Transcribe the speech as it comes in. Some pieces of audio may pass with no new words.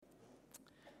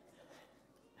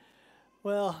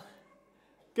Well,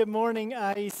 good morning,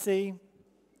 IEC.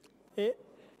 It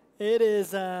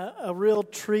is a real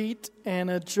treat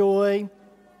and a joy,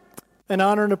 an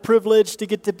honor and a privilege to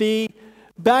get to be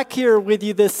back here with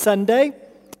you this Sunday. Me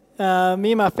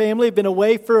and my family have been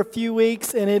away for a few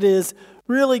weeks, and it is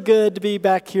really good to be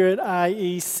back here at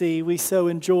IEC. We so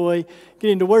enjoy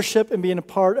getting to worship and being a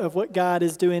part of what God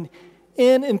is doing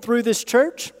in and through this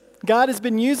church. God has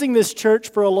been using this church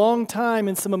for a long time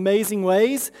in some amazing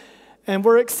ways. And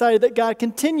we're excited that God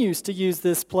continues to use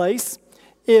this place.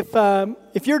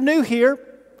 If you're new here,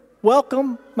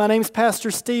 welcome. My name is Pastor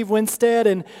Steve Winstead,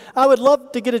 and I would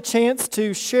love to get a chance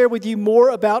to share with you more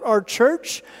about our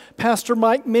church. Pastor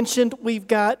Mike mentioned we've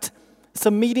got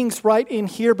some meetings right in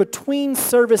here between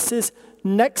services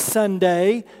next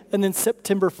Sunday, and then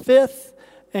September 5th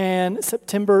and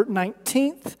September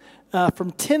 19th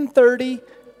from 10:30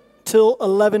 till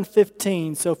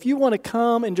 11:15. So if you want to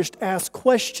come and just ask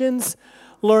questions,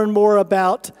 learn more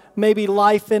about maybe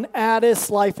life in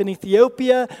Addis, life in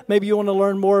Ethiopia, maybe you want to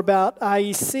learn more about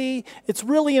IEC, it's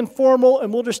really informal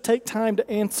and we'll just take time to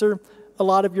answer a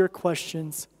lot of your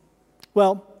questions.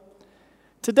 Well,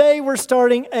 today we're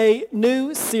starting a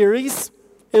new series.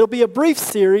 It'll be a brief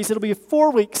series, it'll be a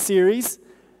 4-week series,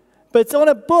 but it's on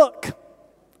a book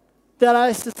that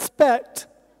I suspect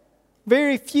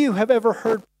very few have ever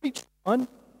heard preached on.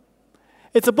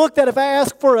 It's a book that if I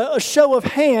ask for a show of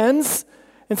hands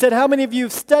and said, how many of you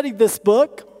have studied this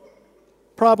book?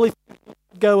 Probably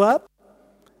go up.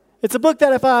 It's a book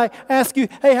that if I ask you,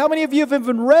 hey, how many of you have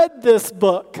even read this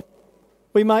book?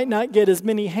 We might not get as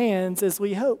many hands as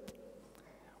we hope.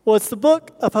 Well, it's the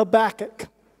book of Habakkuk.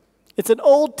 It's an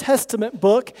Old Testament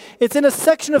book. It's in a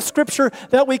section of Scripture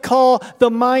that we call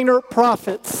the Minor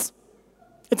Prophets.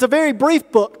 It's a very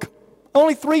brief book.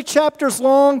 Only 3 chapters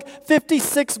long,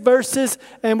 56 verses,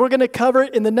 and we're going to cover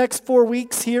it in the next 4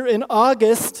 weeks here in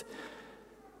August.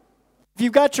 If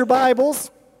you've got your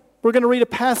Bibles, we're going to read a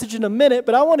passage in a minute,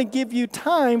 but I want to give you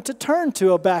time to turn to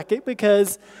Habakkuk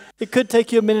because it could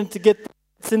take you a minute to get there.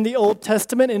 It's in the Old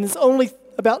Testament, and it's only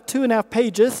about 2.5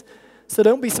 pages, so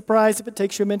don't be surprised if it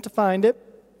takes you a minute to find it.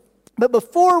 But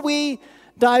before we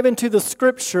dive into the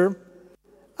Scripture,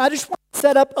 I just want to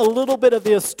set up a little bit of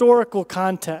the historical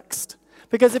context.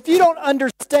 Because if you don't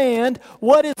understand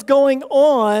what is going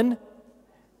on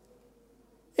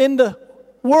in the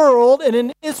world and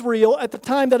in Israel at the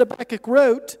time that Habakkuk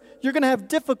wrote, you're going to have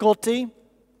difficulty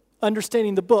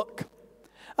understanding the book.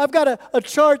 I've got a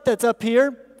chart that's up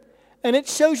here, and it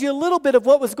shows you a little bit of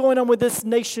what was going on with this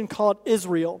nation called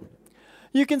Israel.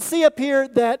 You can see up here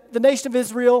that the nation of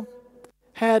Israel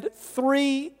had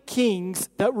 3 kings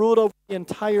that ruled over the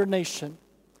entire nation.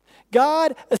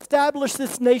 God established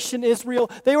this nation,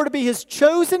 Israel. They were to be His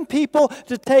chosen people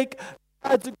to take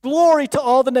God's glory to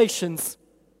all the nations.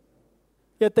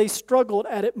 Yet they struggled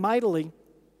at it mightily.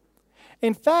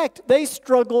 In fact, they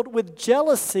struggled with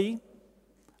jealousy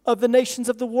of the nations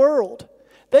of the world.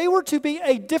 They were to be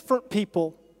a different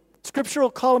people. Scripture will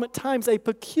call them at times a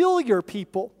peculiar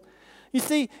people. You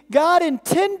see, God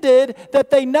intended that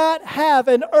they not have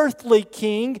an earthly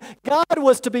king. God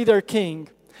was to be their king.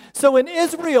 So when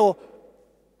Israel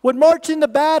would march into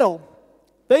battle,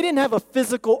 they didn't have a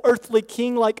physical earthly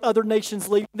king like other nations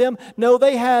leading them. No,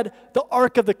 they had the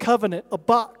Ark of the Covenant, a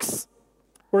box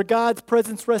where God's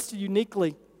presence rested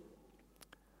uniquely.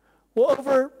 Well,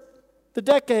 over the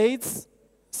decades,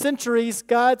 centuries,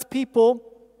 God's people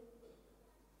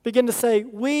begin to say,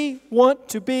 we want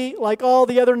to be like all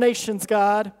the other nations,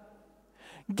 God.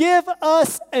 Give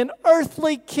us an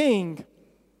earthly king.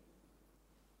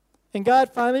 And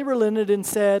God finally relented and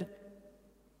said,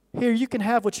 here, you can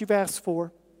have what you've asked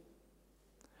for.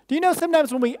 Do you know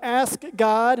sometimes when we ask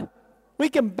God, we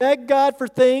can beg God for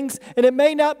things, and it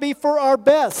may not be for our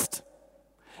best.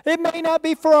 It may not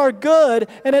be for our good,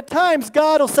 and at times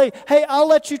God will say, hey, I'll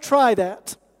let you try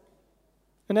that.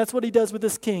 And that's what He does with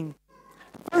this king.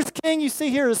 The first king you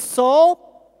see here is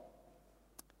Saul.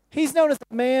 He's known as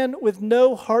a man with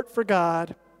no heart for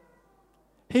God.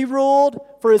 He ruled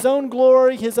for his own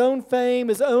glory, his own fame,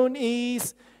 his own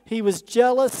ease. He was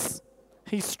jealous.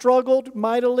 He struggled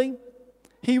mightily.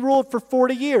 He ruled for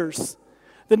 40 years.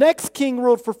 The next king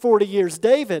ruled for 40 years,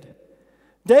 David.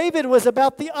 David was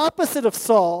about the opposite of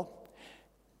Saul.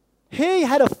 He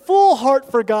had a full heart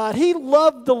for God. He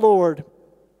loved the Lord.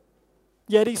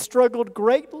 Yet he struggled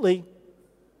greatly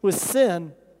with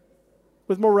sin,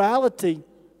 with morality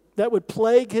that would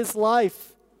plague his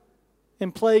life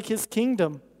and plague his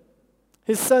kingdom.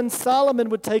 His son Solomon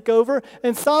would take over,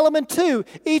 and Solomon too.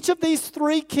 Each of these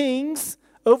 3 kings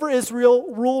over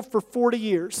Israel ruled for 40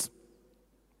 years.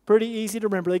 Pretty easy to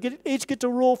remember. They each get to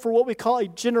rule for what we call a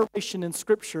generation in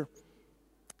Scripture.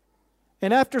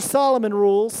 And after Solomon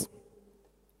rules,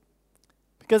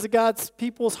 because of God's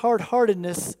people's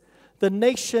hard-heartedness, the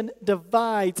nation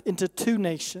divides into two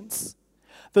nations.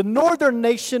 The northern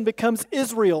nation becomes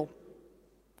Israel,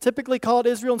 typically called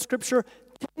Israel in Scripture.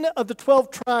 10 of the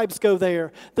 12 tribes go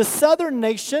there. The southern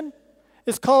nation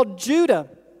is called Judah,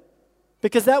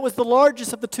 because that was the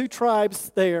largest of the two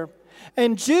tribes there.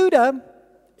 And Judah,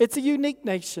 it's a unique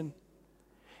nation.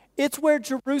 It's where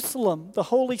Jerusalem, the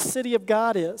holy city of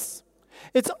God, is.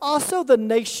 It's also the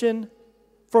nation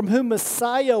from whom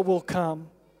Messiah will come.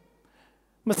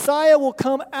 Messiah will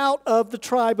come out of the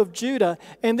tribe of Judah.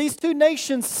 And these two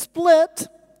nations split,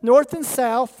 north and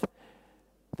south.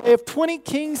 They have 20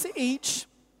 kings each.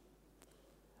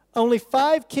 Only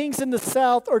 5 kings in the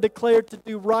south are declared to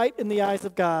do right in the eyes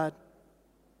of God.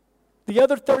 The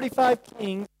other 35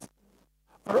 kings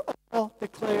are all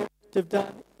declared to have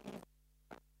done evil.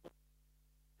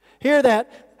 Hear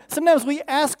that? Sometimes we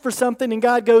ask for something and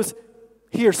God goes,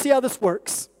 here, see how this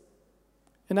works.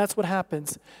 And that's what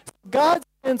happens. God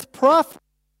sends prophets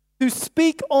to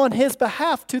speak on his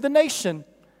behalf to the nation.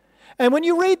 And when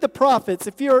you read the prophets,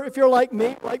 if you're like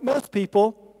me, like most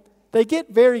people, they get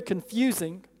very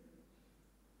confusing.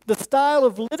 The style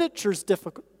of literature is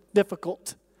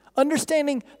difficult.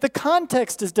 Understanding the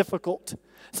context is difficult.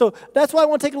 So that's why I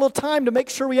want to take a little time to make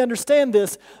sure we understand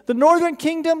this. The northern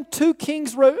kingdom, 2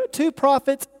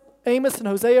 prophets, Amos and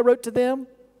Hosea wrote to them.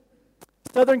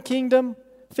 Southern kingdom,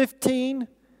 15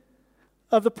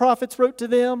 of the prophets wrote to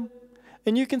them.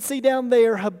 And you can see down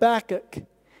there Habakkuk.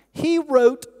 He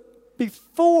wrote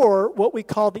before what we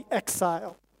call the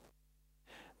exile.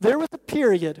 There was a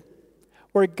period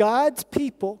where God's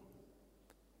people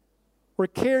were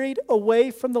carried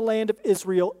away from the land of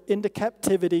Israel into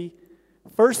captivity.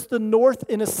 First, the north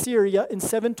in Assyria in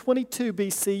 722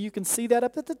 BC. You can see that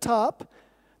up at the top.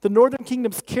 The northern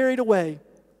kingdom's carried away.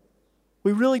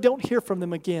 We really don't hear from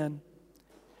them again.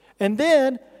 And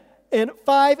then in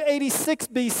 586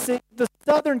 BC, the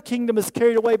southern kingdom is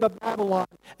carried away by Babylon.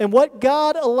 And what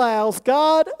God allows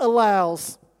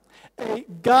a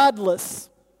godless,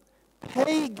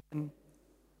 pagan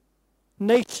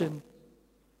nation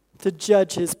to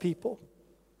judge his people.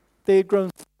 They had grown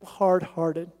so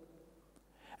hard-hearted.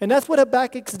 And that's what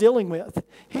Habakkuk's dealing with.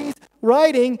 He's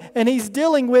writing and he's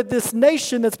dealing with this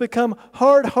nation that's become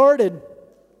hard-hearted.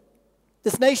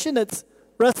 This nation that's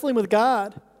wrestling with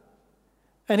God.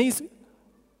 And he's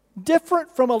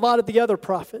different from a lot of the other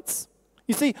prophets.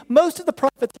 You see, most of the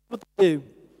prophets, what they do,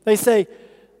 they say,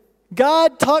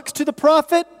 God talks to the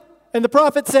prophet, and the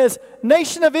prophet says,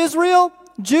 nation of Israel,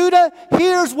 Judah,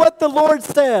 here's what the Lord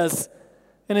says.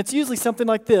 And it's usually something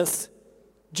like this.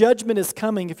 Judgment is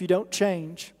coming if you don't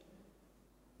change.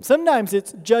 Sometimes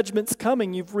it's judgment's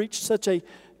coming. You've reached such a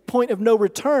point of no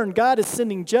return. God is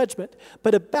sending judgment.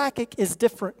 But Habakkuk is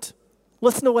different.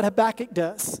 Listen to what Habakkuk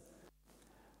does.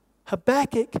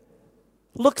 Habakkuk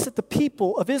looks at the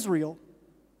people of Israel.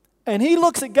 And he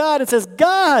looks at God and says,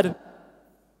 God,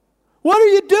 what are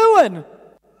you doing?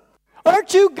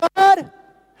 Aren't you God?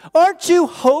 Aren't you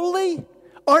holy?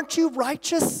 Aren't you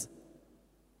righteous?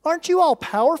 Aren't you all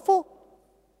powerful?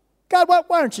 God, why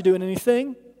aren't you doing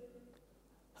anything?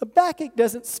 Habakkuk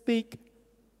doesn't speak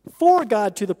for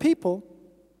God to the people.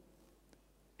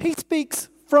 He speaks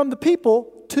from the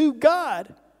people to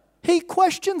God. He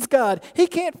questions God. He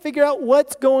can't figure out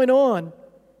what's going on.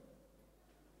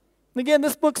 Again,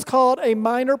 this book's called a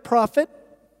minor prophet.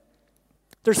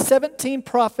 There's 17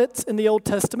 prophets in the Old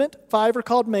Testament. 5 are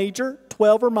called major,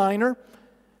 12 are minor.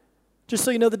 Just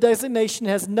so you know, the designation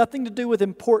has nothing to do with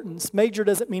importance. Major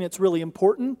doesn't mean it's really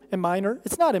important, and minor,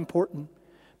 it's not important.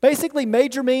 Basically,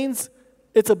 major means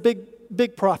it's a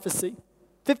big prophecy.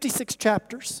 56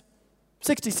 chapters,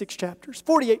 66 chapters,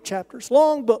 48 chapters,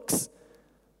 long books.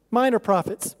 Minor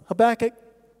prophets, Habakkuk,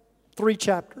 3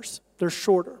 chapters. They're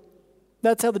shorter.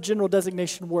 That's how the general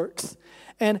designation works.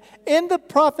 And in the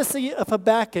prophecy of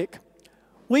Habakkuk,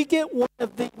 we get one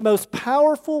of the most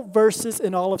powerful verses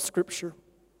in all of Scripture.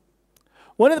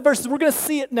 One of the verses, we're going to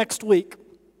see it next week.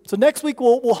 So next week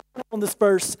we'll hold on this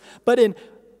verse. But in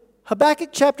Habakkuk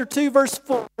chapter 2, verse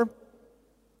 4,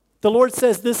 the Lord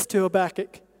says this to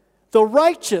Habakkuk. The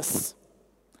righteous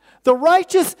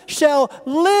shall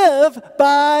live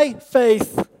by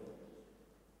faith.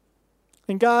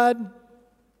 And God,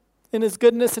 in His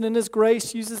goodness and in His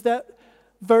grace, uses that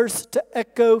verse to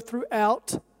echo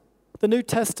throughout the New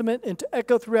Testament and to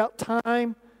echo throughout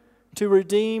time to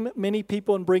redeem many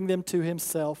people and bring them to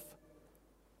Himself.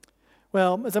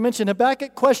 Well, as I mentioned,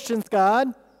 Habakkuk questions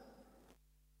God.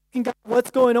 God,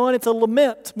 what's going on? It's a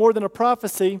lament more than a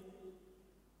prophecy.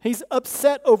 He's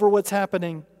upset over what's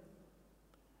happening.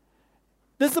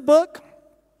 This is a book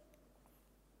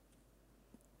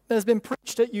that has been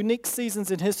preached at unique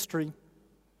seasons in history.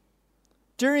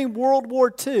 During World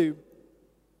War II,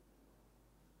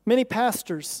 many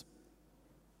pastors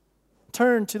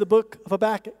turned to the book of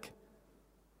Habakkuk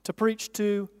to preach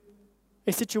to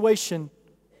a situation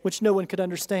which no one could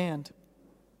understand.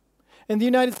 In the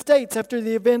United States, after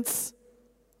the events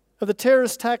of the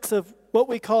terrorist attacks of what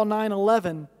we call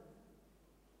 9/11,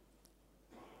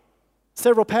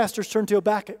 several pastors turned to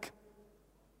Habakkuk.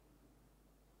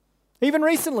 Even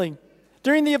recently,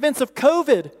 during the events of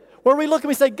COVID, where we look and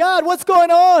we say, God, what's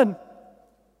going on?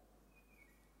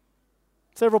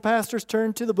 Several pastors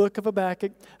turned to the book of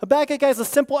Habakkuk. Habakkuk has a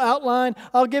simple outline.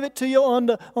 I'll give it to you on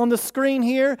the screen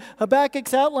here.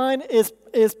 Habakkuk's outline is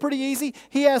pretty easy.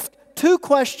 He asks two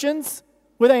questions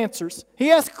with answers.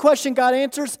 He asks a question, God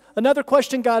answers. Another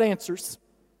question, God answers.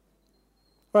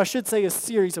 Or I should say a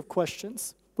series of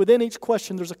questions. Within each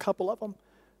question, there's a couple of them.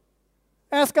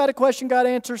 Ask God a question, God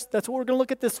answers. That's what we're going to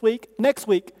look at this week. Next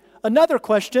week, another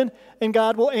question, and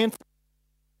God will answer.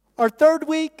 Our third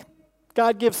week,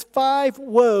 God gives 5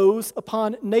 woes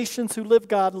upon nations who live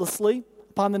godlessly,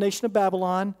 upon the nation of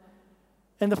Babylon.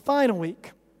 And the final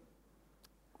week,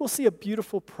 we'll see a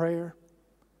beautiful prayer.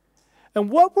 And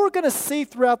what we're going to see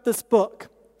throughout this book,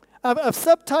 I've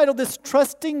subtitled this,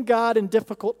 Trusting God in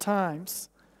Difficult Times.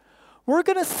 We're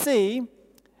going to see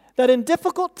that in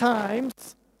difficult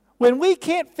times, when we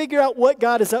can't figure out what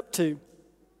God is up to,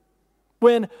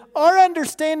 when our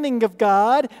understanding of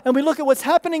God and we look at what's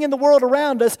happening in the world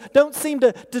around us don't seem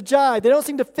to jive, they don't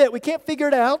seem to fit, we can't figure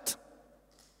it out,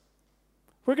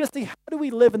 we're going to see how do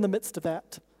we live in the midst of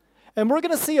that. And we're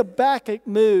going to see Habakkuk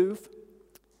move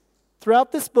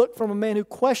throughout this book from a man who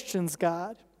questions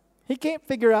God, he can't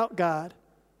figure out God,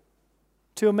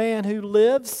 to a man who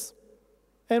lives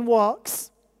and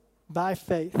walks by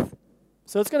faith.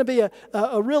 So it's going to be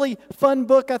a really fun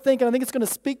book, I think, and I think it's going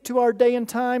to speak to our day and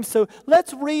time. So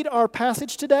let's read our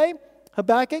passage today,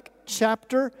 Habakkuk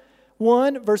chapter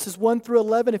 1, verses 1 through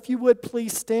 11. If you would,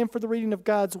 please stand for the reading of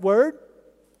God's word.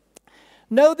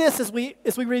 Know this as we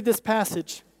read this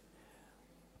passage.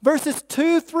 Verses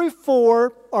 2 through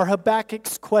 4 are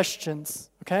Habakkuk's questions,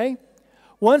 okay?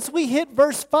 Once we hit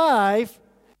verse 5,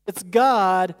 it's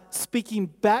God speaking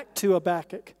back to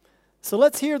Habakkuk. So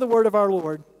let's hear the word of our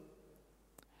Lord.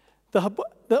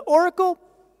 The oracle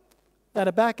that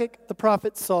Habakkuk the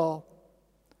prophet saw.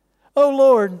 O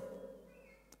Lord,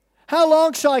 how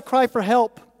long shall I cry for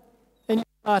help, and you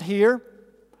will not hear?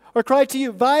 Or cry to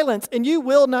you violence, and you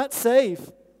will not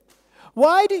save?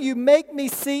 Why do you make me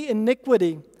see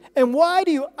iniquity? And why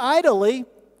do you idly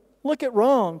look at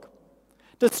wrong?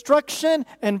 Destruction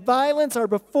and violence are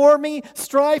before me.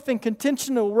 Strife and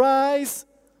contention will rise.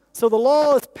 So the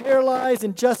law is paralyzed,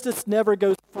 and justice never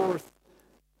goes forth.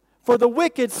 For the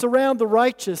wicked surround the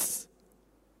righteous,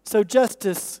 so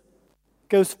justice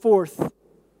goes forth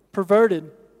perverted.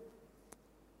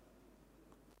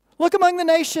 Look among the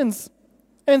nations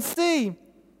and see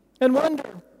and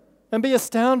wonder and be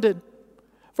astounded.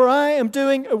 For I am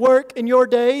doing a work in your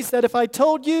days that if I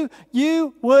told you,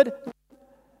 you would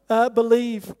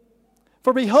believe.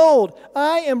 For behold,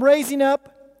 I am raising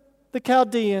up the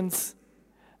Chaldeans,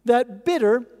 that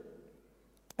bitter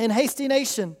and hasty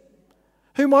nation,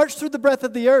 who march through the breadth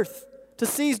of the earth to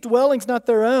seize dwellings not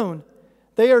their own.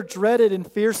 They are dreaded and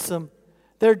fearsome.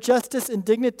 Their justice and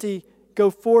dignity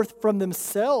go forth from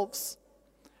themselves.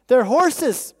 Their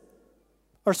horses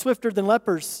are swifter than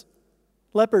leopards,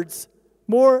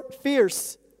 more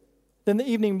fierce than the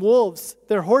evening wolves.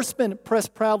 Their horsemen press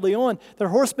proudly on. Their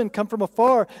horsemen come from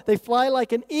afar. They fly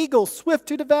like an eagle, swift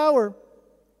to devour.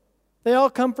 They all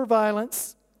come for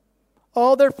violence,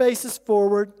 all their faces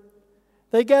forward.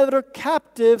 They gather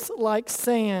captives like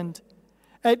sand.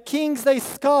 At kings they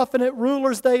scoff, and at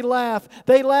rulers they laugh.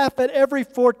 They laugh at every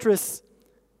fortress,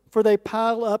 for they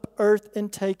pile up earth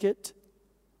and take it.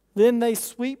 Then they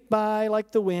sweep by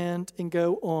like the wind and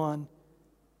go on.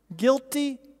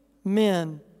 Guilty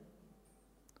men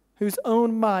whose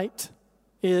own might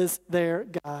is their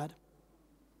God.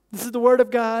 This is the word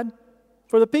of God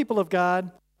for the people of God.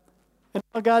 And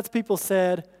all God's people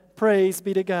said, praise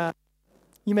be to God.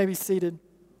 You may be seated.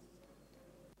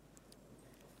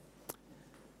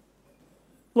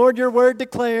 Lord, your word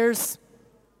declares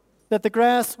that the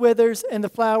grass withers and the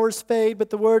flowers fade,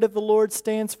 but the word of the Lord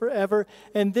stands forever.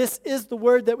 And this is the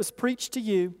word that was preached to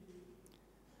you.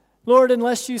 Lord,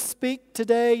 unless you speak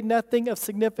today, nothing of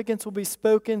significance will be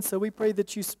spoken. So we pray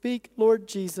that you speak, Lord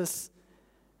Jesus.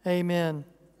 Amen.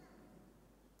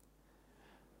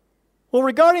 Well,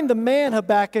 regarding the man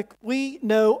Habakkuk, we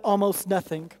know almost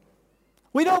nothing.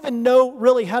 We don't even know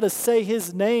really how to say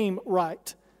his name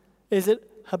right. Is it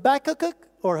Habakkuk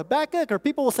or Habakkuk? Or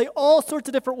people will say all sorts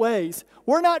of different ways.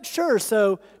 We're not sure,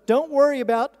 so don't worry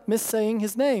about missaying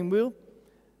his name. We'll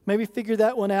maybe figure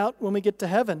that one out when we get to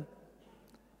heaven.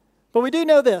 But we do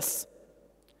know this.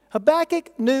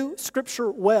 Habakkuk knew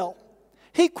Scripture well.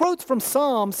 He quotes from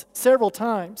Psalms several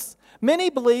times. Many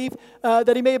believe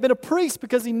that he may have been a priest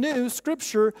because he knew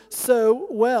Scripture so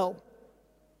well.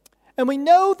 And we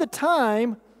know the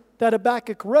time that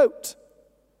Habakkuk wrote.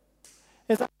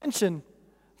 As I mentioned,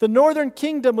 the northern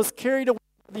kingdom was carried away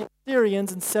by the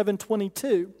Assyrians in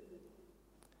 722.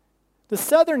 The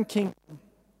southern kingdom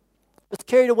was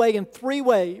carried away in 3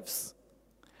 waves.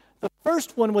 The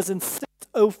first one was in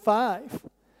 605.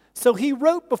 So he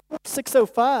wrote before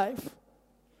 605,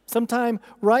 sometime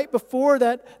right before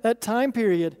that time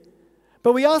period.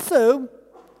 But we also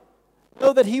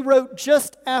know that he wrote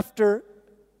just after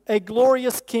a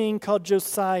glorious king called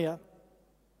Josiah.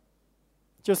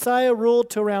 Josiah ruled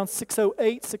to around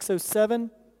 608,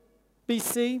 607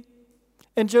 BC.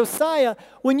 And Josiah,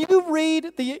 when you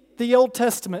read the Old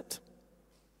Testament,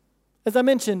 as I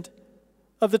mentioned,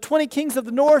 of the 20 kings of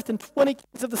the north and 20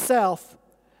 kings of the south,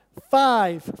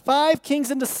 five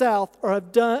kings in the south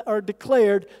are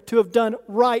declared to have done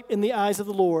right in the eyes of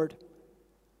the Lord.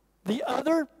 The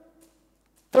other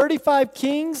 35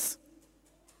 kings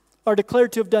are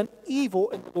declared to have done evil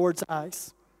in the Lord's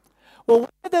eyes. Well, one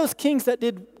of those kings that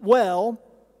did well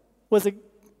was a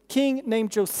king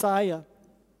named Josiah.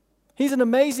 He's an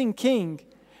amazing king.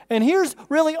 And here's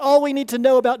really all we need to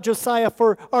know about Josiah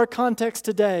for our context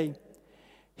today.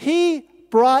 He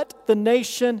brought the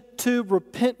nation to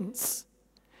repentance.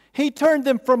 He turned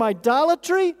them from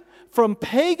idolatry, from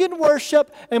pagan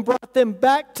worship, and brought them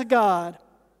back to God.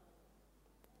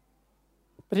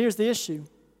 But here's the issue.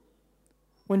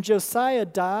 When Josiah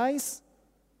dies,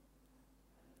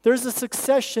 there's a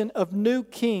succession of new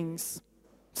kings.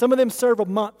 Some of them serve a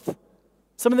month.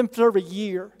 Some of them serve a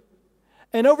year.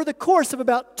 And over the course of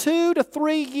about 2 to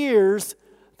 3 years,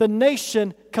 the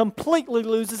nation completely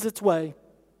loses its way.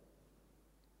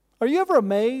 Are you ever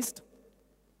amazed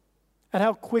at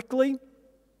how quickly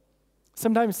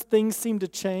sometimes things seem to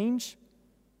change?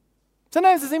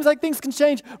 Sometimes it seems like things can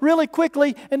change really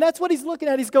quickly, and that's what he's looking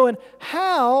at. He's going,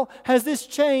 how has this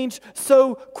changed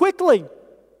so quickly?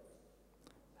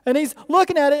 And he's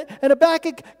looking at it, and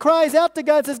Habakkuk cries out to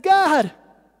God and says, God,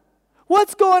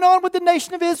 what's going on with the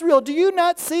nation of Israel? Do you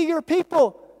not see your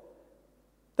people?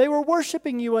 They were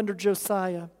worshiping you under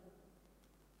Josiah.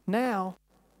 Now,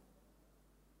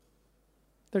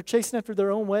 they're chasing after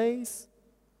their own ways.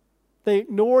 They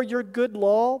ignore your good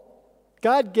law.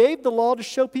 God gave the law to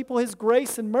show people His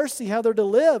grace and mercy, how they're to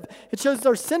live. It shows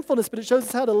our sinfulness, but it shows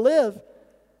us how to live.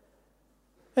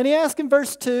 And he asks in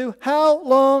verse 2, how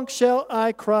long shall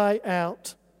I cry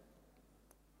out?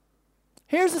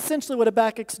 Here's essentially what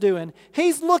Habakkuk's doing.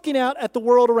 He's looking out at the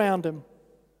world around him,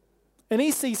 and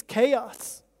he sees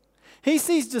chaos. He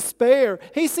sees despair.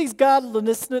 He sees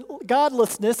godlessness,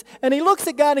 and he looks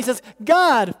at God and he says,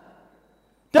 God,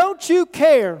 don't you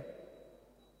care?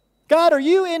 God, are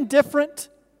you indifferent?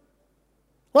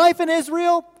 Life in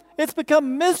Israel, it's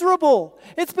become miserable.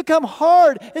 It's become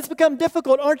hard. It's become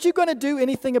difficult. Aren't you going to do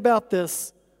anything about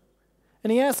this?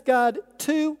 And he asked God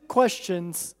 2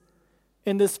 questions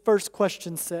in this first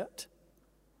question set.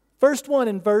 First one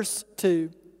in verse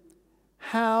 2.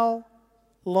 How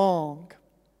long?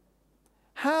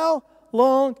 How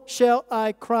long shall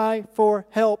I cry for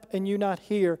help and you not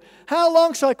hear? How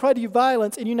long shall I cry to you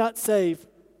violence and you not save?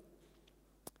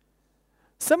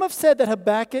 Some have said that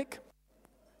Habakkuk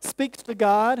speaks to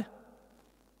God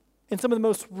in some of the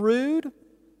most rude,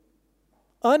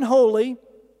 unholy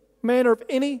manner of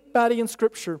anybody in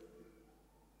Scripture.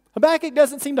 Habakkuk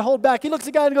doesn't seem to hold back. He looks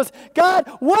at God and goes, God,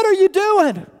 what are you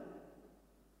doing?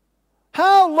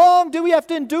 How long do we have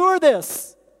to endure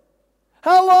this?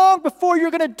 How long before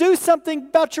you're going to do something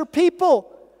about your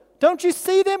people? Don't you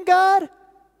see them, God?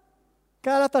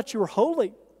 God, I thought you were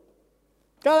holy.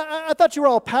 God, I thought you were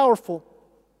all powerful.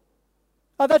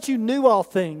 I thought you knew all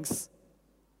things.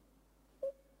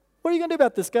 What are you going to do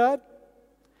about this, God?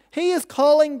 He is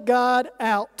calling God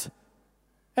out,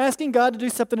 asking God to do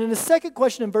something. And the second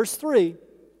question in verse 3,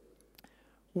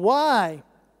 why?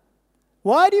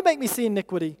 Why do you make me see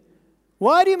iniquity?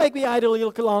 Why do you make me idly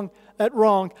look along at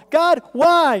wrong? God,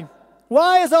 why?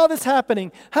 Why is all this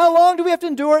happening? How long do we have to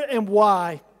endure it, and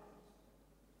why?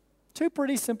 2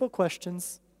 pretty simple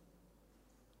questions.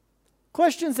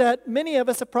 Questions that many of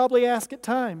us have probably asked at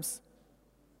times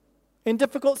in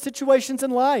difficult situations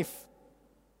in life.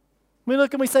 We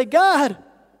look and we say, God,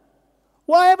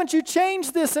 why haven't you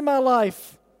changed this in my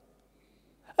life?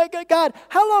 God,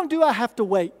 how long do I have to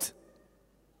wait?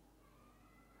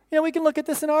 We can look at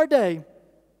this in our day.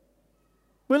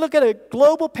 We look at a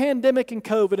global pandemic and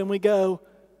COVID and we go,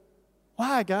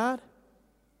 why, God?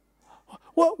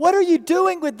 What are you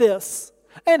doing with this?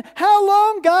 And how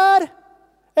long, God?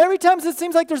 Every time it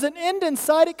seems like there's an end in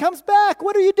sight, it comes back.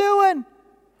 What are you doing?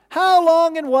 How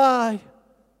long and why?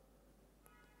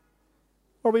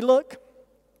 Or we look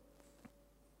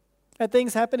at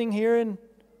things happening here in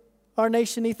our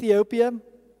nation, Ethiopia.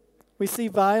 We see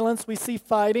violence, we see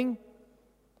fighting,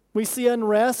 we see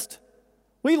unrest.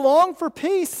 We long for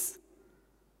peace.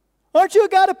 Aren't you a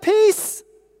God of peace?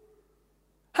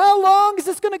 How long is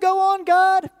this going to go on,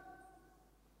 God?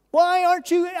 Why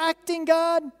aren't you acting,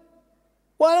 God?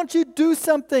 Why don't you do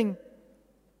something?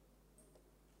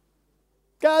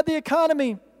 God, the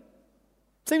economy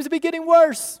seems to be getting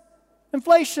worse.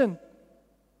 Inflation.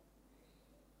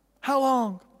 How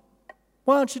long?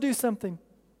 Why don't you do something?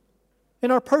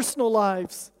 In our personal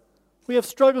lives, we have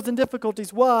struggles and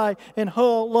difficulties. Why and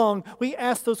how long? We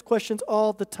ask those questions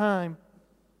all the time.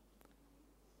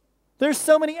 There's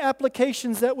so many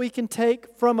applications that we can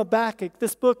take from Habakkuk,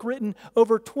 this book written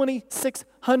over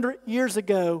 2,600 years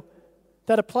ago,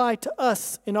 that apply to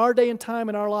us in our day and time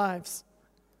in our lives.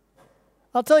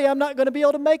 I'll tell you, I'm not going to be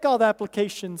able to make all the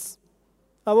applications.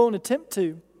 I won't attempt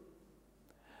to.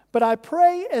 But I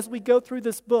pray as we go through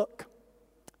this book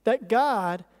that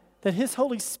God, that His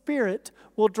Holy Spirit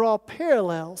will draw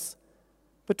parallels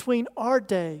between our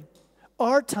day,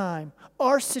 our time,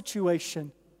 our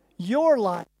situation, your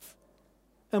life,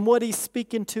 and what He's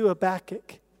speaking to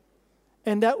Habakkuk.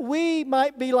 And that we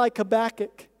might be like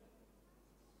Habakkuk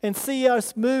and see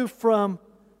us move from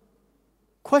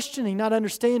questioning, not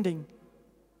understanding,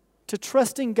 to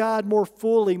trusting God more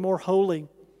fully, more wholly.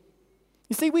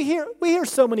 You see, we hear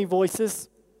so many voices.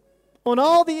 On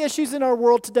all the issues in our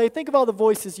world today, think of all the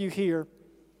voices you hear.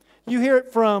 You hear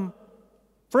it from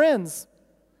friends,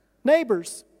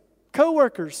 neighbors,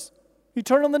 coworkers. You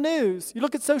turn on the news. You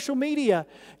look at social media.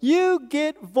 You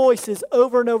get voices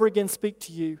over and over again speak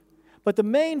to you. But the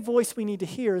main voice we need to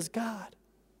hear is God.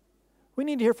 We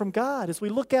need to hear from God. As we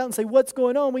look out and say, what's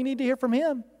going on? We need to hear from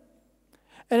Him.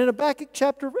 And in Habakkuk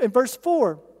chapter, in verse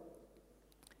 4,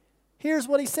 here's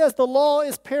what he says. The law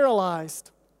is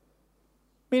paralyzed.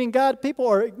 Meaning, God, people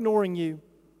are ignoring you.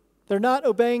 They're not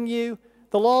obeying you.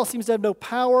 The law seems to have no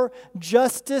power.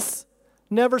 Justice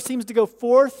never seems to go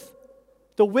forth.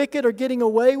 The wicked are getting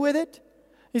away with it.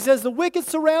 He says, the wicked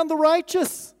surround the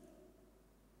righteous.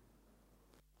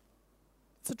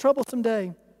 It's a troublesome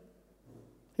day.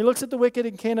 He looks at the wicked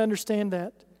and can't understand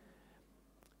that.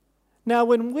 Now,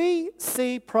 when we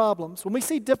see problems, when we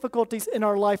see difficulties in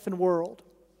our life and world,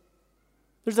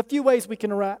 there's a few ways we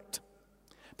can interact.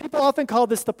 People often call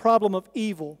this the problem of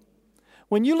evil.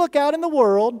 When you look out in the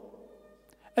world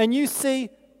and you see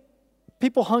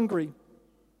people hungry,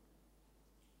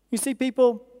 you see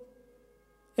people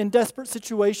in desperate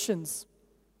situations,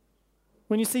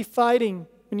 when you see fighting,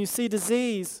 when you see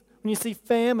disease, when you see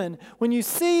famine, when you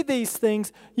see these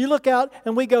things, you look out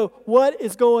and we go, what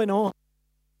is going on?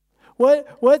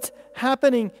 What's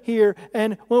happening here?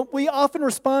 And when we often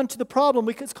respond to the problem,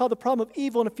 it's called the problem of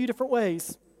evil in a few different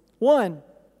ways. One,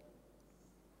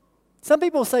 some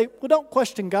people say, well, don't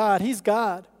question God. He's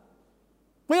God.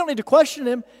 We don't need to question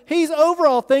Him. He's over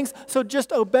all things, so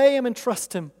just obey Him and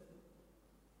trust Him.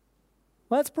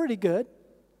 Well, that's pretty good.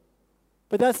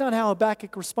 But that's not how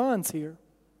Habakkuk responds here.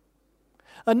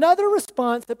 Another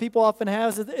response that people often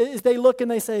have is they look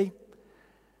and they say,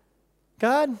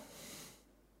 God,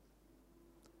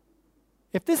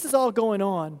 if this is all going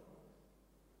on,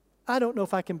 I don't know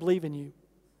if I can believe in you.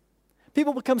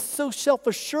 People become so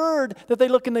self-assured that they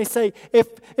look and they say,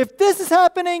 if this is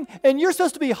happening and you're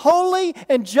supposed to be holy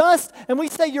and just, and we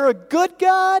say you're a good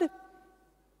God,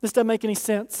 this doesn't make any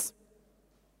sense.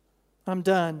 I'm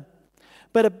done.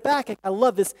 But Habakkuk, I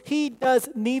love this, he does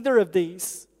neither of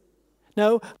these.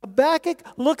 No, Habakkuk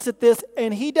looks at this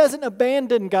and he doesn't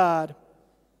abandon God.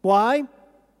 Why?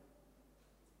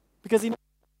 Because he knows.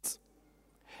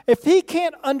 If he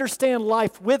can't understand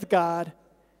life with God,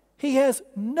 he has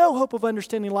no hope of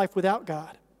understanding life without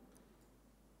God.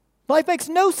 Life makes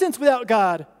no sense without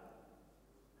God.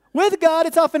 With God,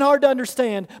 it's often hard to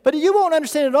understand, but you won't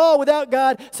understand it all without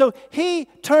God, so he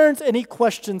turns and he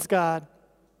questions God.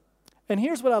 And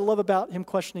here's what I love about him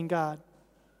questioning God.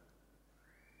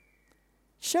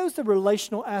 It shows the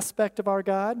relational aspect of our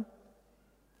God.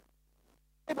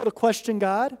 Able to question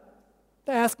God,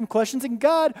 to ask him questions, and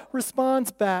God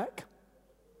responds back.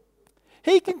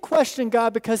 He can question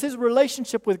God because his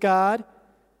relationship with God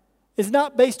is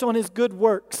not based on his good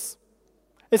works.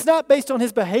 It's not based on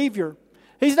his behavior.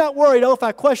 He's not worried, if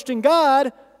I question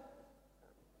God,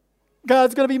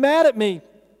 God's going to be mad at me.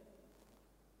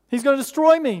 He's going to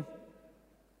destroy me.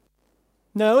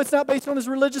 No, it's not based on his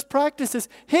religious practices.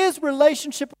 His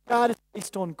relationship with God is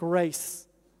based on grace.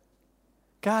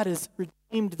 God has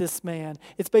redeemed this man.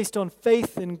 It's based on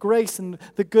faith and grace and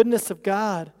the goodness of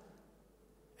God.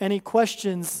 And he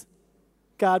questions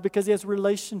God because he has a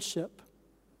relationship.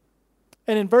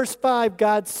 And in verse 5,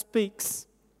 God speaks.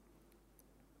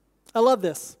 I love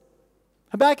this.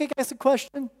 Habakkuk asks a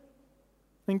question,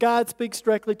 and God speaks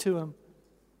directly to him.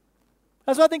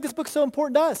 That's why I think this book's so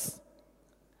important to us.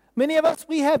 Many of us,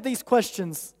 we have these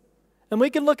questions, and we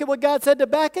can look at what God said to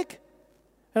Habakkuk,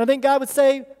 and I think God would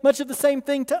say much of the same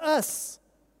thing to us.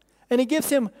 And he gives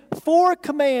him 4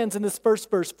 commands in this first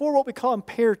verse, 4 what we call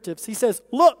imperatives. He says,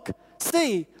 look,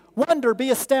 see, wonder, be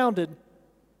astounded.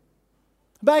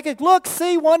 Habakkuk, look,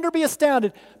 see, wonder, be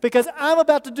astounded, because I'm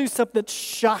about to do something that's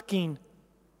shocking.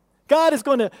 God is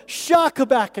going to shock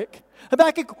Habakkuk.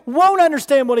 Habakkuk won't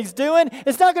understand what he's doing.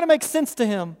 It's not going to make sense to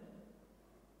him.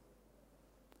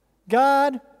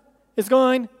 God is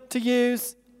going to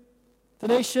use the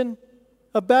nation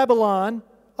of Babylon,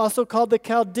 also called the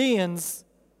Chaldeans,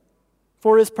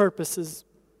 for his purposes.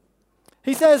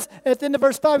 He says at the end of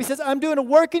verse 5, he says, I'm doing a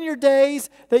work in your days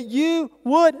that you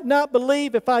would not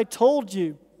believe if I told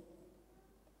you.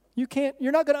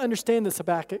 You're not going to understand this,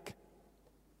 Habakkuk.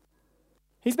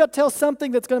 He's about to tell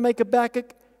something that's going to make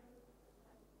Habakkuk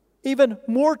even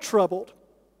more troubled.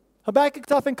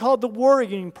 Habakkuk's often called the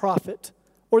worrying prophet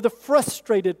or the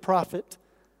frustrated prophet.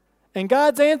 And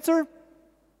God's answer,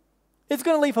 it's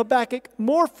going to leave Habakkuk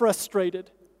more frustrated.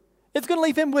 It's going to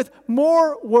leave him with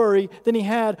more worry than he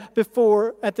had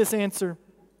before at this answer.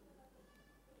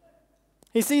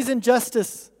 He sees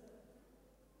injustice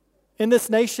in this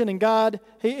nation, and God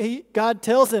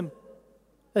tells him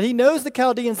that he knows the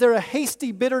Chaldeans. They're a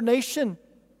hasty, bitter nation.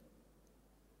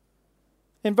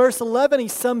 In verse 11, he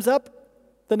sums up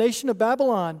the nation of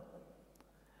Babylon.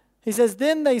 He says,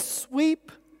 then they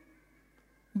sweep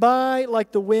by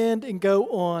like the wind and go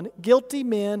on, guilty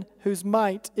men whose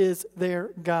might is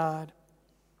their God.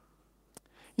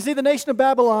 You see, the nation of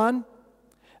Babylon,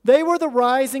 they were the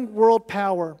rising world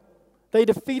power. They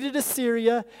defeated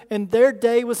Assyria, and their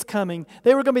day was coming.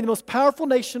 They were going to be the most powerful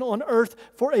nation on earth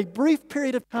for a brief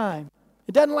period of time.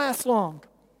 It doesn't last long.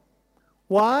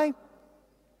 Why?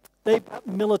 They've got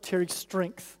military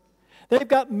strength. They've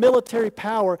got military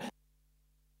power.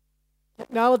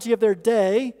 Technology of their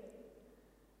day.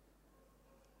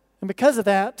 And because of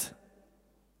that,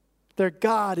 their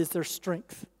God is their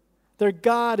strength. Their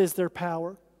God is their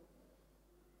power.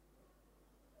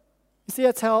 You see,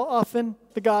 that's how often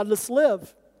the godless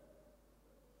live.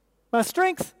 My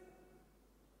strength,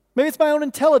 maybe it's my own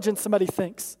intelligence, somebody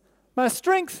thinks. My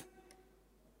strength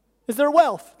is their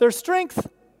wealth. Their strength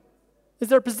is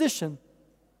their position.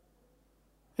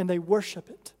 And they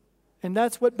worship it. And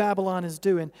that's what Babylon is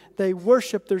doing. They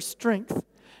worship their strength.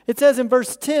 It says in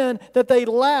verse 10 that they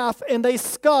laugh and they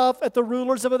scoff at the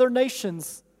rulers of other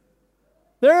nations.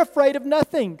 They're afraid of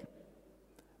nothing.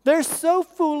 They're so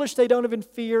foolish they don't even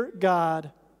fear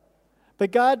God.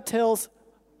 But God tells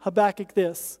Habakkuk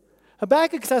this.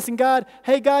 Habakkuk's asking God,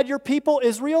 hey God, your people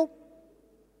Israel,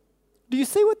 do you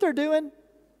see what they're doing?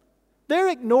 They're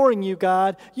ignoring you,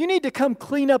 God. You need to come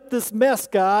clean up this mess,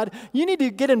 God. You need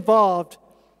to get involved.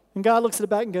 And God looks at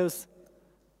Habakkuk and goes,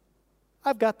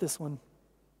 I've got this one.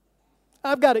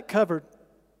 I've got it covered.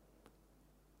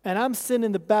 And I'm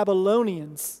sending the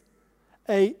Babylonians,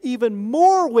 a even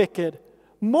more wicked,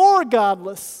 more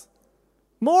godless,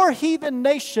 more heathen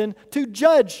nation to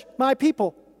judge my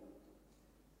people.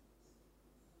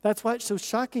 That's why it's so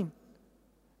shocking.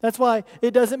 That's why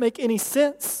it doesn't make any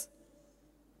sense.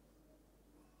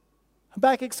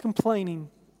 Habakkuk's complaining.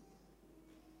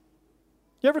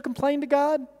 You ever complain to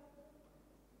God?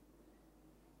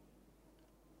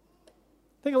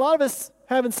 I think a lot of us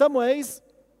have in some ways.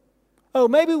 Oh,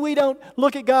 maybe we don't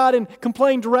look at God and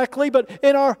complain directly, but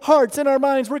in our hearts, in our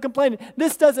minds, we're complaining.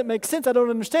 This doesn't make sense. I don't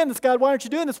understand this, God. Why aren't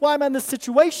you doing this? Why am I in this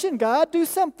situation, God? Do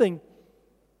something.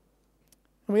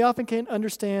 And we often can't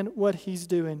understand what He's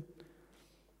doing.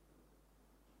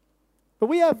 But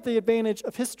we have the advantage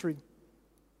of history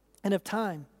and of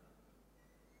time.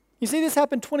 You see, this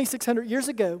happened 2,600 years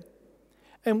ago,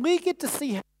 and we get to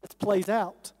see how this plays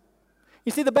out.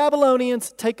 You see, the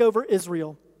Babylonians take over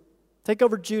Israel, take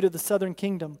over Judah, the southern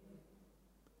kingdom.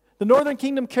 The northern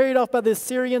kingdom carried off by the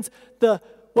Assyrians,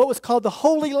 what was called the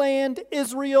Holy Land,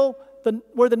 Israel,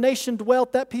 where the nation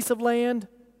dwelt, that piece of land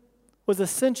was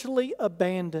essentially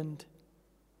abandoned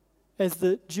as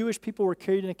the Jewish people were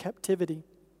carried into captivity.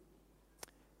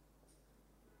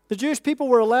 The Jewish people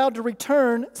were allowed to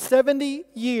return 70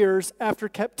 years after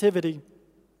captivity.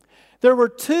 There were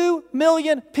 2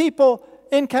 million people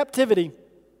in captivity.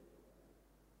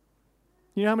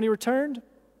 You know how many returned?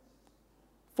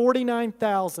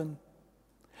 49,000.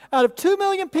 Out of 2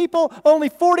 million people, only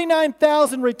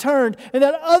 49,000 returned, and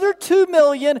that other 2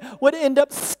 million would end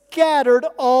up scattered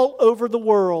all over the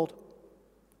world.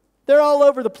 They're all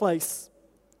over the place.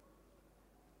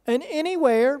 And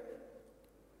anywhere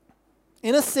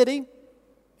in a city,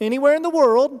 anywhere in the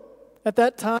world at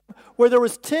that time, where there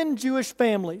was 10 Jewish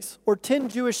families or 10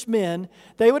 Jewish men,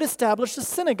 they would establish a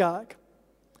synagogue,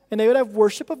 and they would have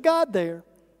worship of God there.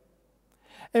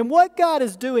 And what God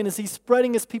is doing is He's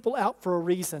spreading His people out for a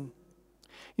reason.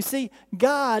 You see,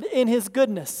 God, in His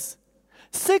goodness,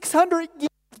 600 years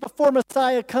before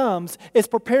Messiah comes, is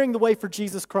preparing the way for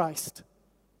Jesus Christ.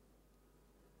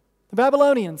 The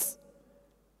Babylonians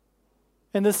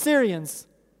and the Assyrians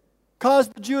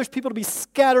caused the Jewish people to be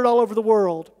scattered all over the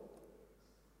world.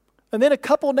 And then a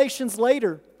couple nations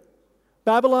later,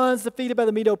 Babylon's defeated by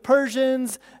the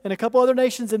Medo-Persians and a couple other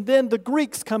nations, and then the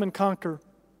Greeks come and conquer.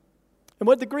 And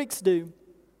what did the Greeks do?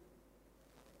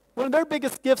 One of their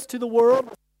biggest gifts to the world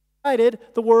was provided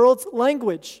the world's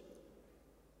language.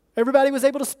 Everybody was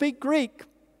able to speak Greek.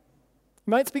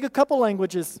 You might speak a couple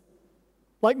languages,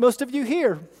 like most of you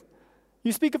here.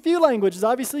 You speak a few languages.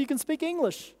 Obviously, you can speak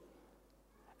English.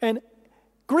 And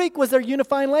Greek was their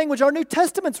unifying language. Our New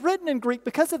Testament's written in Greek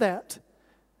because of that.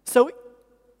 So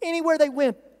anywhere they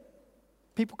went,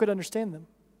 people could understand them.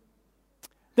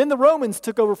 Then the Romans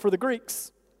took over for the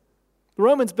Greeks. The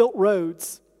Romans built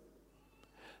roads.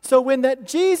 So when that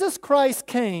Jesus Christ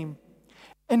came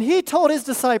and He told His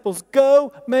disciples,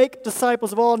 go make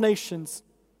disciples of all nations,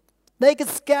 they could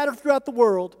scatter throughout the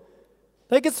world.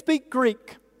 They could speak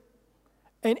Greek.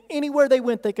 And anywhere they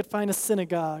went, they could find a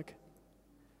synagogue.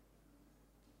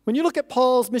 When you look at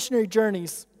Paul's missionary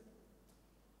journeys,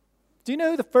 do you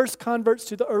know who the first converts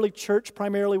to the early church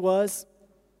primarily was?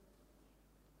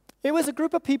 It was a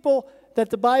group of people that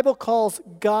the Bible calls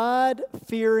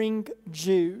God-fearing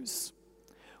Jews.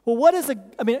 Well,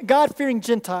 God-fearing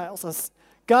Gentiles.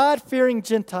 God-fearing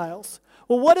Gentiles.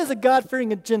 Well, what is a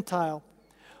God-fearing Gentile?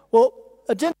 Well,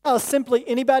 a Gentile is simply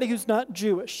anybody who's not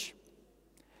Jewish.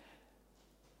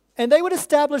 And they would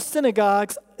establish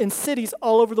synagogues in cities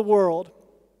all over the world.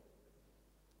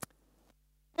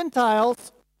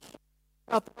 Gentiles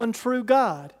about the one true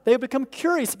God. They would become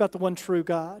curious about the one true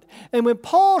God. And when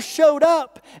Paul showed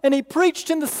up and he preached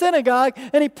in the synagogue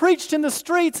and he preached in the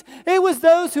streets, it was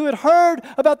those who had heard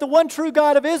about the one true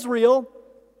God of Israel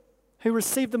who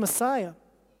received the Messiah.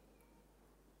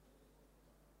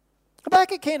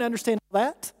 Habakkuk can't understand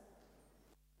that.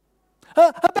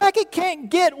 Habakkuk can't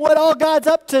get what all God's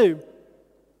up to.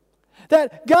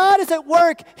 That God is at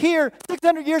work here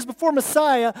 600 years before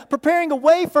Messiah, preparing a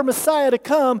way for Messiah to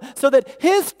come so that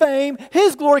His fame,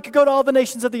 His glory could go to all the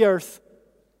nations of the earth.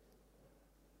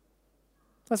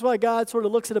 That's why God sort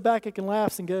of looks at Habakkuk and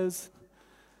laughs and goes,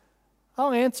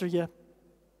 I'll answer you.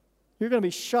 You're going to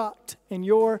be shocked and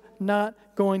you're not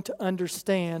going to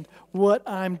understand what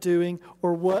I'm doing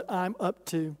or what I'm up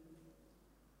to.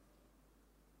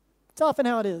 It's often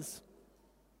how it is.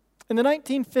 In the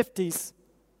 1950s,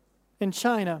 in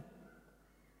China,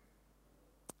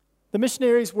 the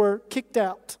missionaries were kicked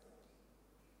out.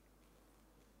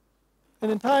 An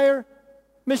entire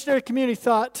missionary community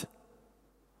thought,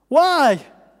 why?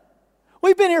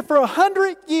 We've been here for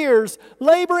 100 years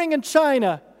laboring in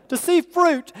China to see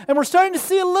fruit, and we're starting to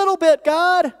see a little bit,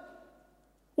 God.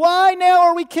 Why now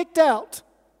are we kicked out?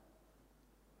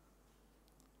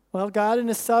 Well, God in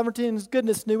His sovereignty and His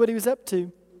goodness knew what He was up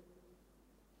to.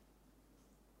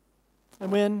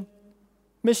 And when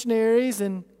missionaries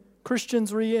and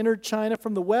Christians re-entered China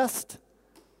from the West,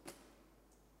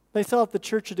 they thought the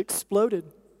church had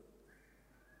exploded.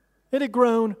 It had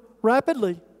grown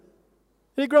rapidly.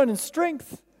 It had grown in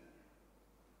strength.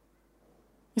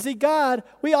 You see, God,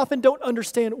 we often don't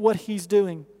understand what He's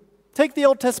doing. Take the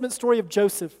Old Testament story of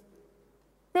Joseph.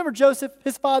 Remember Joseph,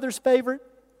 his father's favorite?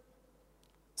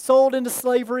 Sold into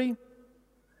slavery,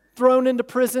 thrown into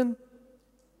prison.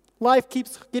 Life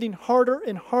keeps getting harder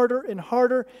and harder and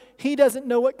harder. He doesn't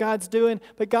know what God's doing,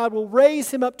 but God will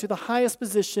raise him up to the highest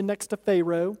position next to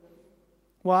Pharaoh.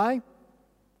 Why?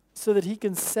 So that he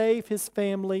can save his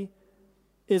family,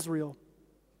 Israel.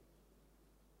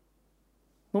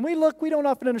 When we look, we don't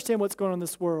often understand what's going on in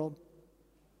this world.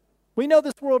 We know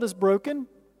this world is broken.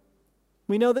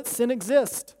 We know that sin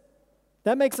exists.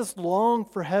 That makes us long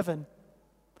for heaven.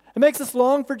 It makes us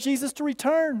long for Jesus to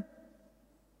return.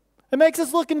 It makes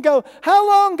us look and go, how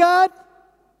long, God?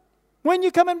 When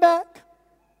you coming back?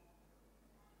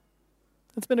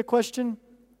 It's been a question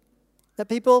that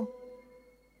people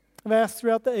have asked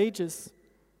throughout the ages.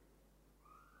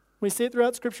 We see it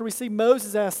throughout Scripture. We see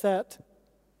Moses ask that.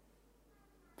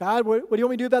 God, what do you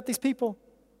want me to do about these people?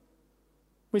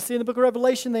 We see in the book of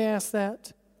Revelation they ask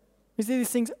that. We see these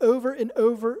things over and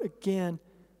over again.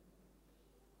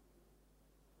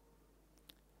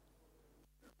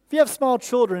 If you have small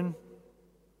children,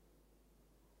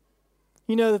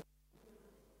 you know that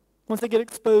once they get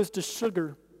exposed to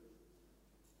sugar,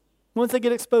 once they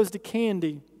get exposed to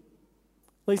candy,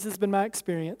 at least this has been my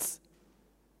experience,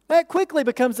 that quickly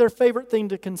becomes their favorite thing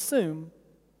to consume.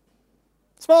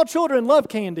 Small children love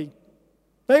candy.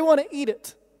 They want to eat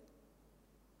it.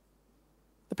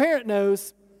 The parent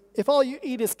knows if all you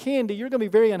eat is candy, you're going to be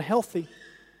very unhealthy.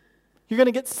 You're going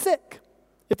to get sick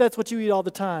if that's what you eat all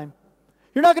the time.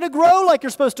 You're not going to grow like you're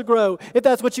supposed to grow if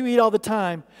that's what you eat all the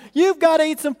time. You've got to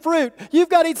eat some fruit. You've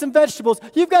got to eat some vegetables.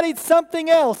 You've got to eat something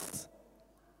else.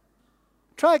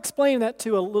 Try explaining that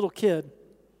to a little kid.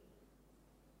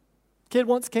 Kid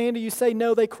wants candy, you say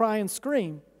no, they cry and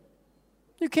scream.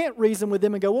 You can't reason with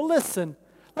them and go, well, listen,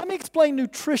 let me explain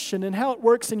nutrition and how it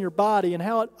works in your body and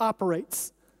how it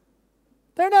operates.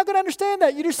 They're not going to understand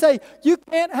that. You just say, you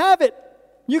can't have it.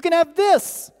 You can have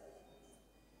this.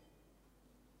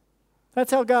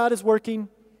 That's how God is working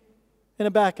in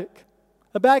Habakkuk.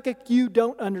 Habakkuk, you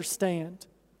don't understand.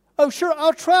 Oh, sure,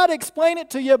 I'll try to explain it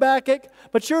to you, Habakkuk,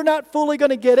 but you're not fully going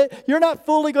to get it. You're not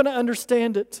fully going to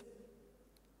understand it.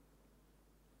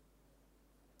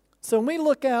 So when we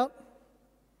look out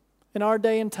in our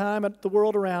day and time at the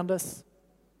world around us,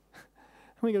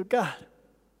 and we go, God,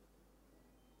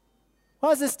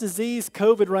 why is this disease,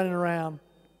 COVID, running around?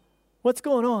 What's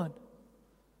going on?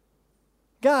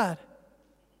 God,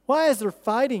 why is there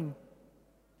fighting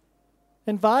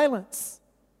and violence?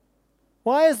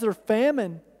 Why is there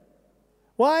famine?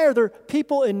 Why are there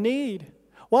people in need?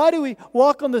 Why do we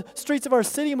walk on the streets of our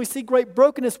city and we see great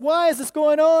brokenness? Why is this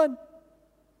going on?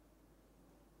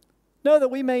 Know that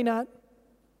we may not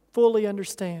fully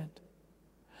understand.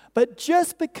 But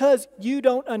just because you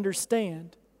don't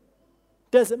understand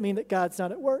doesn't mean that God's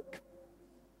not at work.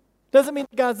 Doesn't mean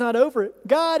that God's not over it.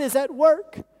 God is at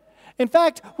work. In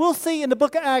fact, we'll see in the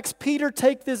book of Acts, Peter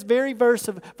take this very verse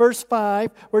of verse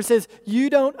 5 where it says, you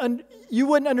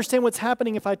wouldn't understand what's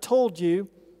happening if I told you.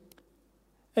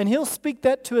 And he'll speak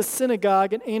that to a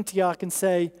synagogue in Antioch and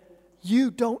say,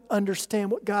 you don't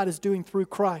understand what God is doing through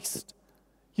Christ.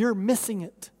 You're missing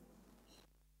it.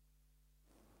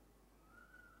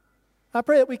 I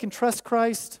pray that we can trust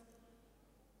Christ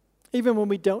even when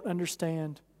we don't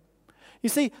understand. You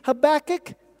see,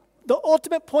 Habakkuk, the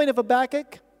ultimate point of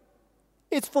Habakkuk,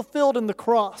 it's fulfilled in the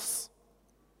cross.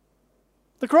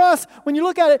 The cross, when you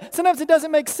look at it, sometimes it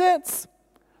doesn't make sense.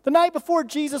 The night before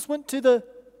Jesus went to the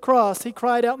cross, he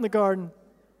cried out in the garden,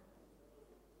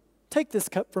 take this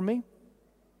cup from me.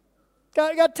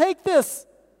 God, take this.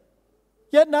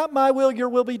 Yet not my will, your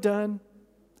will be done.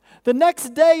 The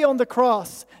next day on the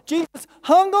cross, Jesus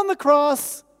hung on the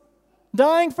cross,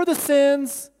 dying for the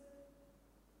sins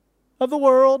of the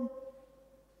world.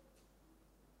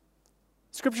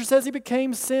 Scripture says he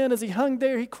became sin. As he hung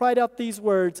there, he cried out these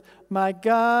words, my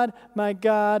God,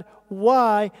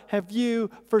 why have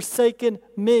you forsaken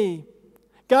me?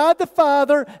 God the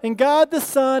Father and God the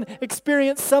Son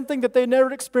experienced something that they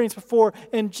never experienced before,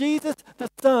 and Jesus the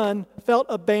Son felt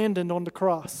abandoned on the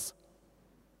cross.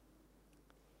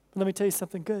 But let me tell you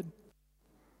something good.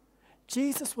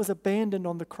 Jesus was abandoned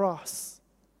on the cross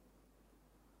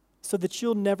so that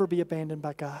you'll never be abandoned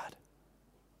by God.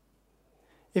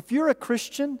 If you're a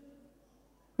Christian,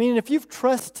 meaning if you've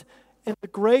trusted in the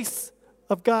grace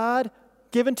of God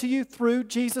given to you through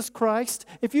Jesus Christ,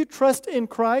 if you trust in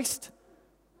Christ,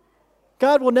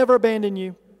 God will never abandon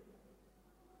you.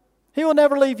 He will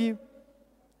never leave you.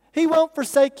 He won't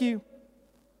forsake you.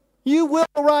 You will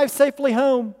arrive safely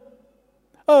home.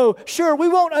 Oh, sure, we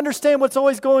won't understand what's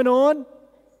always going on.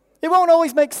 It won't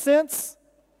always make sense.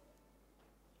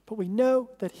 But we know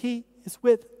that He is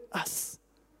with us.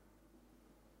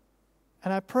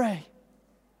 And I pray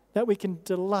that we can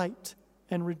delight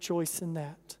and rejoice in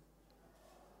that.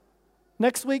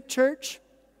 Next week, church,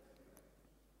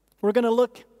 we're going to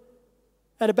look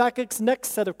at Habakkuk's next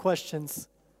set of questions.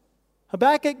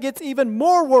 Habakkuk gets even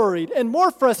more worried and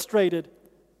more frustrated.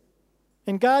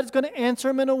 And God is going to answer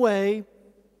him in a way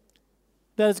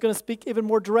that is going to speak even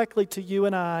more directly to you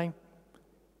and I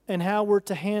and how we're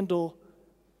to handle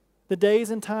the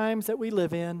days and times that we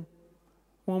live in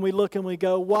when we look and we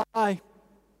go, why?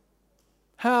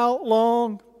 How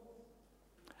long?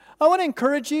 I want to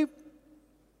encourage you,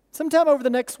 sometime over the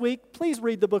next week, please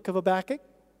read the book of Habakkuk.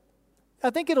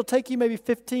 I think it'll take you maybe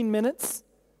 15 minutes.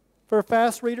 For a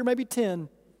fast reader, maybe 10.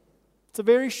 It's a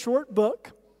very short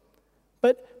book,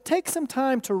 but take some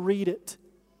time to read it.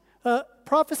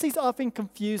 Prophecy is often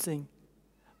confusing,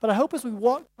 but I hope as we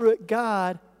walk through it,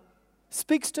 God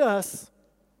speaks to us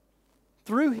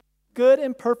through His good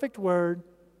and perfect word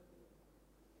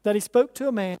that He spoke to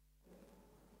a man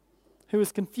who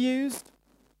was confused,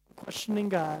 questioning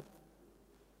God.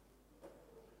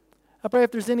 I pray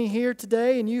if there's any here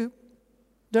today and you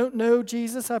don't know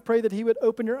Jesus, I pray that He would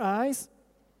open your eyes.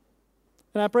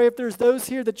 And I pray if there's those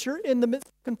here that you're in the midst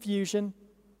of confusion,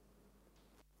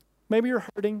 maybe you're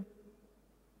hurting,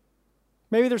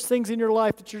 maybe there's things in your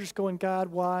life that you're just going, God,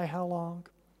 why, how long?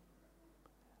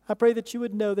 I pray that you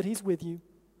would know that He's with you,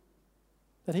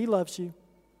 that He loves you,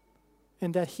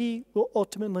 and that He will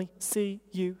ultimately see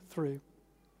you through.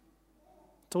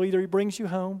 Till either He brings you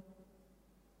home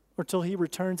or till He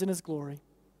returns in His glory.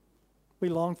 We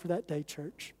long for that day,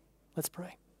 church. Let's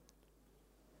pray.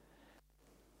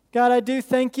 God, I do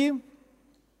thank you.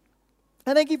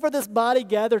 I thank you for this body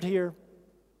gathered here.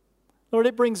 Lord,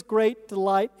 it brings great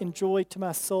delight and joy to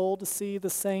my soul to see the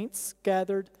saints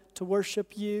gathered to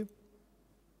worship you.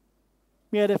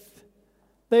 Yet if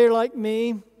they are like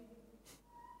me,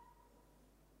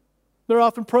 they're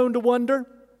often prone to wonder.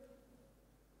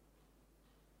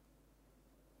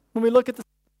 When we look at the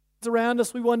things around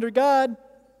us, we wonder, God,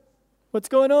 what's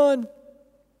going on?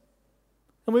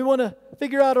 And we want to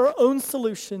figure out our own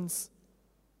solutions,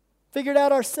 figure it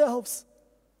out ourselves.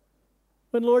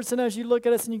 When Lord, sometimes you look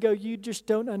at us and you go, you just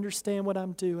don't understand what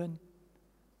I'm doing.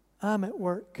 I'm at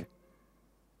work.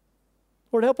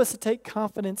 Lord, help us to take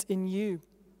confidence in you,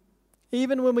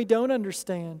 even when we don't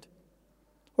understand.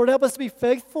 Lord, help us to be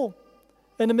faithful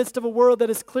in the midst of a world that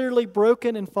is clearly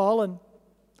broken and fallen.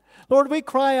 Lord, we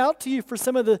cry out to you for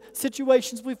some of the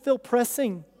situations we feel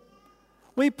pressing.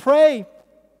 We pray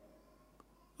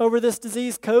over this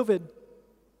disease, COVID.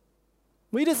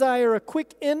 We desire a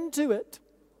quick end to it.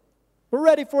 We're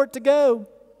ready for it to go.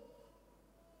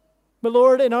 But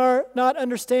Lord, in our not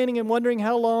understanding and wondering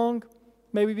how long,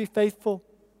 may we be faithful.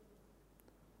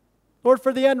 Lord,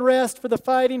 for the unrest, for the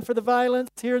fighting, for the violence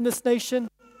here in this nation,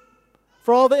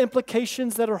 for all the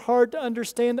implications that are hard to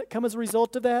understand that come as a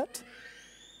result of that,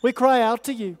 we cry out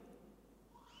to you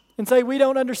and say, we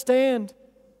don't understand.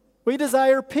 We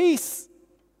desire peace.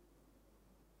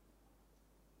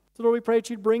 So Lord, we pray that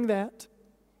you'd bring that.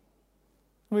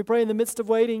 And we pray in the midst of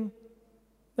waiting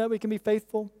that we can be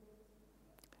faithful.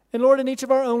 And Lord, in each of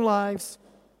our own lives,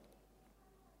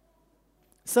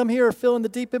 some here are feeling the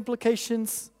deep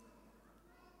implications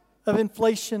of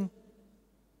inflation.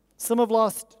 Some have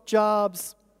lost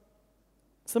jobs.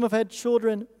 Some have had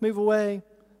children move away.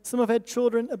 Some have had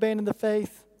children abandon the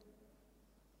faith.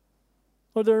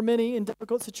 Lord, there are many in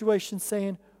difficult situations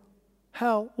saying,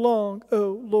 how long,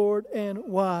 O Lord, and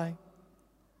why?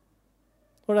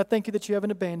 Lord, I thank you that you haven't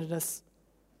abandoned us.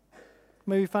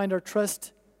 May we find our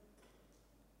trust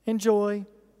and joy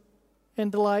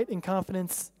and delight and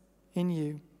confidence in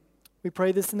you. We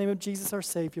pray this in the name of Jesus, our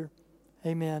Savior.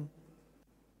 Amen.